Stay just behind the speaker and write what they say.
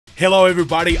Hello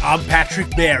everybody, I'm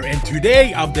Patrick Bear, and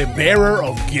today I'm the bearer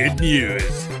of good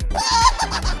news.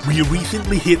 We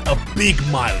recently hit a big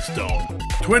milestone.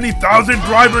 20,000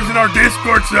 drivers in our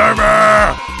Discord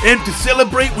server! And to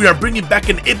celebrate, we are bringing back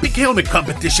an epic helmet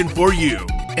competition for you.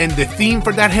 And the theme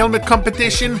for that helmet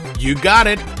competition? You got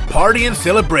it, party and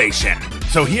celebration.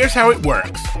 So here's how it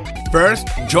works. First,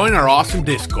 join our awesome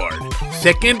Discord.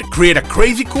 Second, create a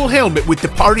crazy cool helmet with the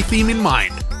party theme in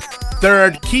mind.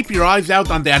 Third, keep your eyes out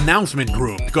on the announcement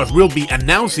room, because we'll be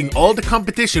announcing all the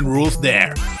competition rules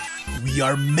there. We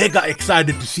are mega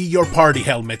excited to see your party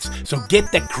helmets, so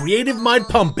get that creative mind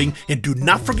pumping and do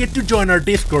not forget to join our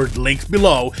Discord links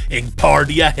below and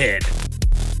party ahead.